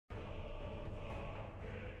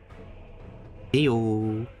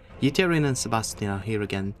Heyo! Yuterian and Sebastian are here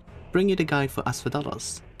again, bring you the guide for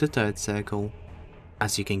Asphodelos, the third circle.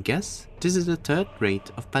 As you can guess, this is the third raid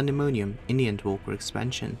of Pandaemonium in the Endwalker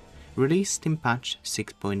expansion, released in patch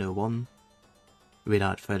 6.01.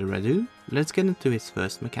 Without further ado, let's get into its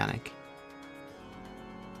first mechanic.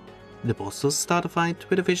 The boss will start a fight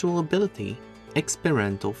with a visual ability,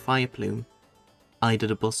 Experimental Fireplume. Either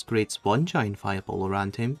the boss creates one giant fireball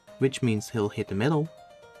around him, which means he'll hit the middle,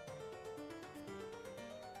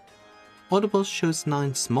 or the boss shows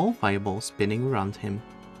 9 small fireballs spinning around him,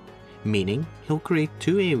 meaning he'll create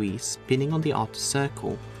 2 AoEs spinning on the outer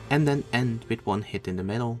circle and then end with one hit in the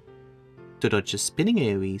middle. To dodge the spinning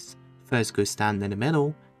AoEs, first go stand in the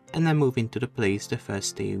middle and then move into the place the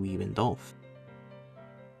first AoE went off.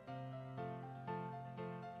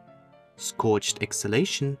 Scorched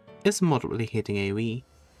Exalation is a moderately hitting AoE.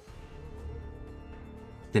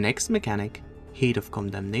 The next mechanic, Heat of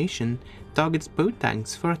Condemnation, targets both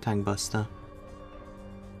tanks for a tank buster.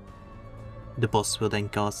 The boss will then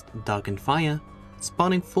cast Darkened Fire,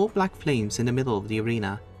 spawning 4 black flames in the middle of the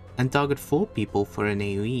arena and target 4 people for an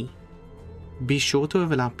AoE. Be sure to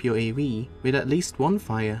overlap your AoE with at least one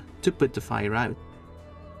fire to put the fire out.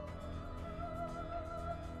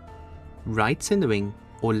 Right Cinderwing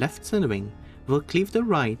or left Cinderwing will cleave the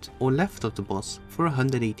right or left of the boss for a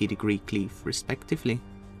 180-degree cleave respectively.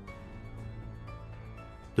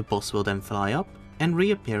 The boss will then fly up and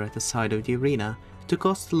reappear at the side of the arena to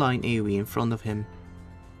cast the line AoE in front of him.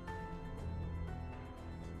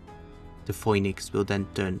 The Phoenix will then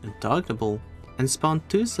turn untargetable and spawn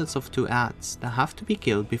 2 sets of 2 adds that have to be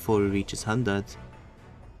killed before he reaches 100.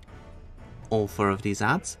 All 4 of these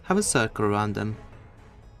adds have a circle around them.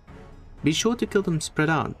 Be sure to kill them spread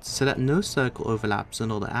out so that no circle overlaps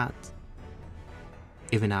another add.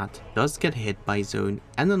 If an add does get hit by zone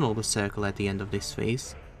and another circle at the end of this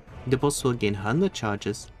phase, the boss will gain 100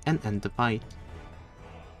 charges and end the fight.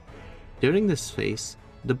 During this phase,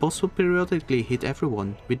 the boss will periodically hit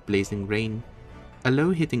everyone with Blazing Rain, a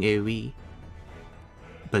low hitting AoE.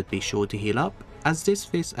 But be sure to heal up as this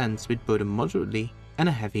phase ends with both a moderately and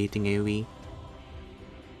a heavy hitting AoE.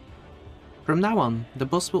 From now on, the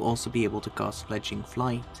boss will also be able to cast Fledgling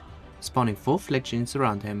Flight, spawning 4 fledglings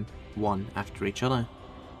around him, one after each other.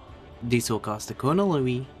 These will cast a conal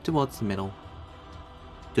AoE towards the middle.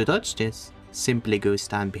 To dodge this, simply go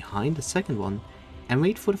stand behind the second one and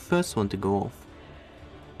wait for the first one to go off,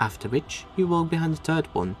 after which you walk behind the third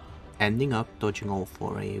one, ending up dodging all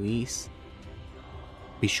 4 AoEs.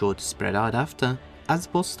 Be sure to spread out after, as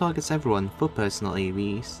the boss targets everyone for personal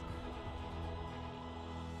AoEs.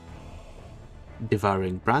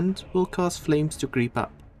 Devouring Brand will cast flames to creep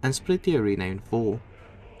up and split the arena in 4.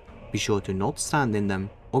 Be sure to not stand in them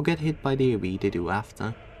or get hit by the AoE they do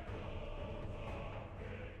after.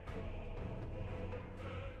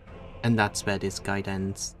 And that's where this guide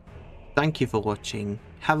ends. Thank you for watching,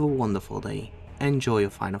 have a wonderful day, enjoy your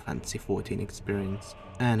Final Fantasy XIV experience,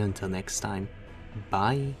 and until next time,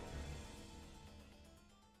 bye!